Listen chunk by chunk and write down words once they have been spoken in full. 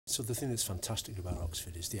So the thing that's fantastic about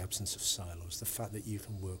Oxford is the absence of silos, the fact that you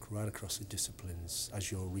can work right across the disciplines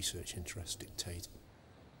as your research interests dictate.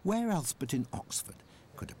 Where else but in Oxford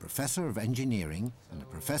could a professor of engineering and a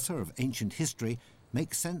professor of ancient history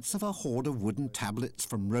make sense of a hoard of wooden tablets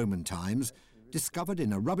from Roman times discovered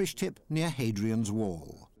in a rubbish tip near Hadrian's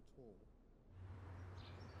Wall?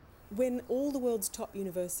 When all the world's top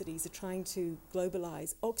universities are trying to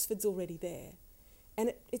globalise, Oxford's already there.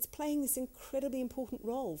 And it's playing this incredibly important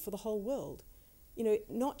role for the whole world. You know,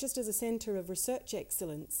 not just as a centre of research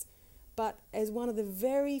excellence, but as one of the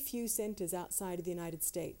very few centres outside of the United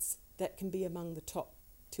States that can be among the top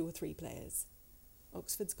 2 or 3 players.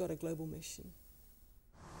 Oxford's got a global mission.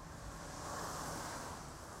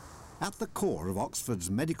 At the core of Oxford's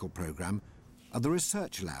medical programme are the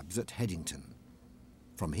research labs at Headington.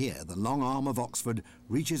 From here, the long arm of Oxford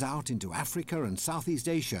reaches out into Africa and Southeast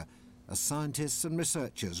Asia as scientists and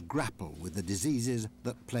researchers grapple with the diseases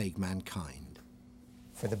that plague mankind.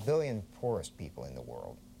 For the billion poorest people in the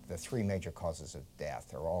world, the 3 major causes of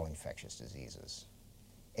death are all infectious diseases.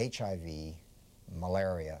 HIV,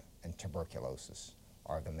 malaria, and tuberculosis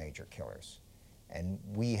are the major killers. And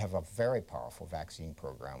we have a very powerful vaccine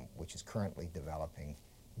program which is currently developing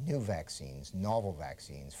new vaccines, novel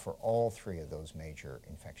vaccines, for all 3 of those major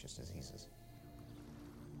infectious diseases.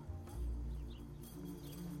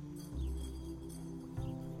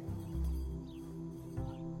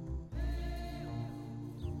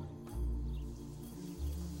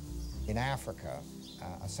 In Africa,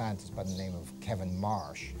 a scientist by the name of Kevin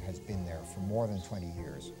Marsh has been there for more than 20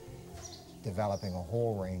 years, developing a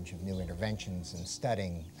whole range of new interventions and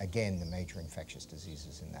studying, again, the major infectious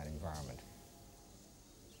diseases in that environment.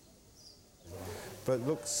 But it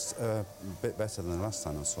looks a bit better than the last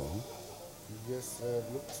time I saw him. Yes,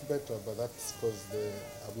 looks better, but that's because the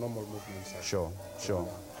abnormal movements are...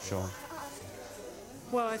 Sure.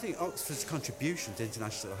 Well, I think Oxford's contribution to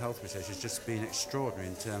international health research has just been extraordinary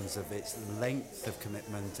in terms of its length of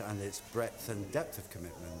commitment and its breadth and depth of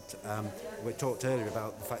commitment. We talked earlier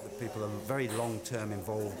about the fact that people are very long-term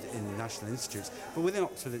involved in national institutes, but within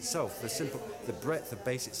Oxford itself, the breadth of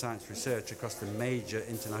basic science research across the major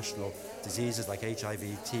international diseases like HIV,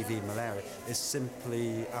 TB, malaria is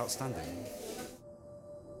simply outstanding.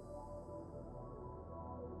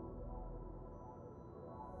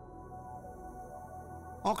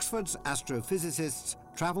 Oxford's astrophysicists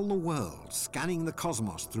travel the world, scanning the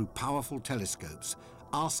cosmos through powerful telescopes,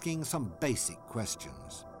 asking some basic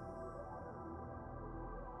questions.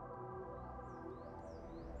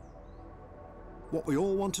 What we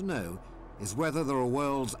all want to know is whether there are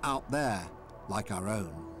worlds out there like our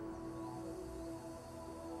own.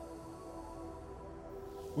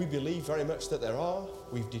 We believe very much that there are.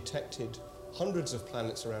 We've detected hundreds of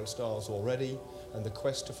planets around stars already, and the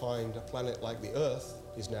quest to find a planet like the Earth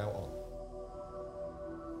is now on.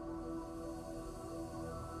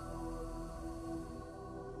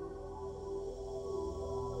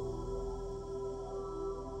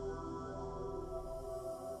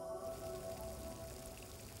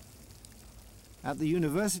 At the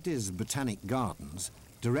university's Botanic Gardens,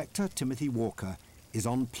 Director Timothy Walker is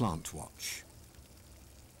on plant watch.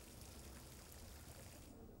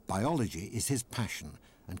 Biology is his passion,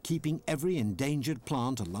 and keeping every endangered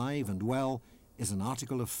plant alive and well is an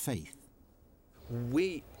article of faith.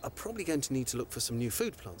 We are probably going to need to look for some new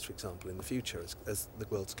food plants, for example, in the future as the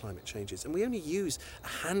world's climate changes. And we only use a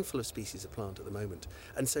handful of species of plant at the moment.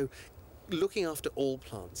 And so looking after all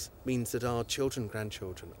plants means that our children and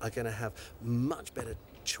grandchildren are going to have much better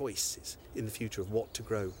choices in the future of what to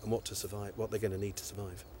grow and what to survive, what they're going to need to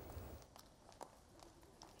survive.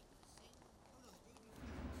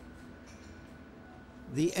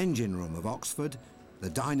 The engine room of Oxford, the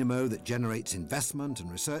dynamo that generates investment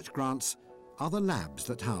and research grants, are the labs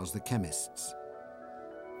that house the chemists.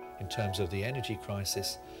 In terms of the energy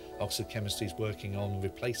crisis, Oxford Chemistry is working on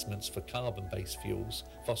replacements for carbon-based fuels,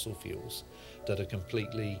 fossil fuels, that are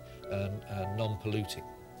completely non-polluting.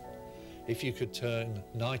 If you could turn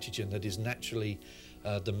nitrogen, that is naturally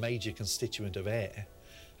the major constituent of air,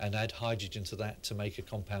 and add hydrogen to that to make a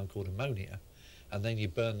compound called ammonia, and then you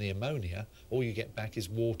burn the ammonia, all you get back is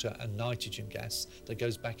water and nitrogen gas that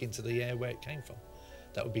goes back into the air where it came from.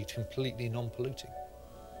 That would be completely non-polluting.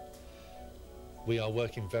 We are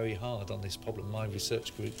working very hard on this problem. My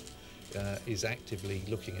research group is actively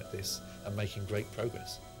looking at this and making great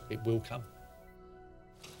progress. It will come.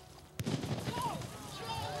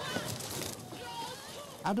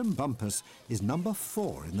 Adam Bumpus is number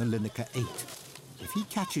 4 in the Lineker 8. If he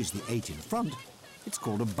catches the 8 in front, it's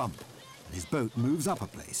called a bump, and his boat moves up a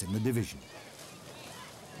place in the division.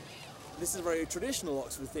 this is a very traditional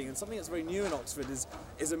Oxford thing, and something that's very new in Oxford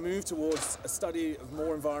is a move towards a study of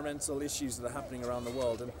more environmental issues that are happening around the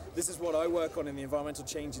world. And this is what I work on in the Environmental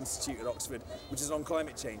Change Institute at Oxford, which is on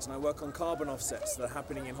climate change, and I work on carbon offsets that are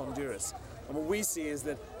happening in Honduras. And what we see is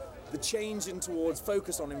that the change in towards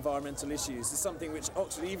focus on environmental issues is something which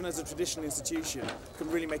Oxford, even as a traditional institution,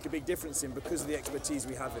 can really make a big difference in because of the expertise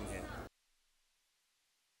we have in here.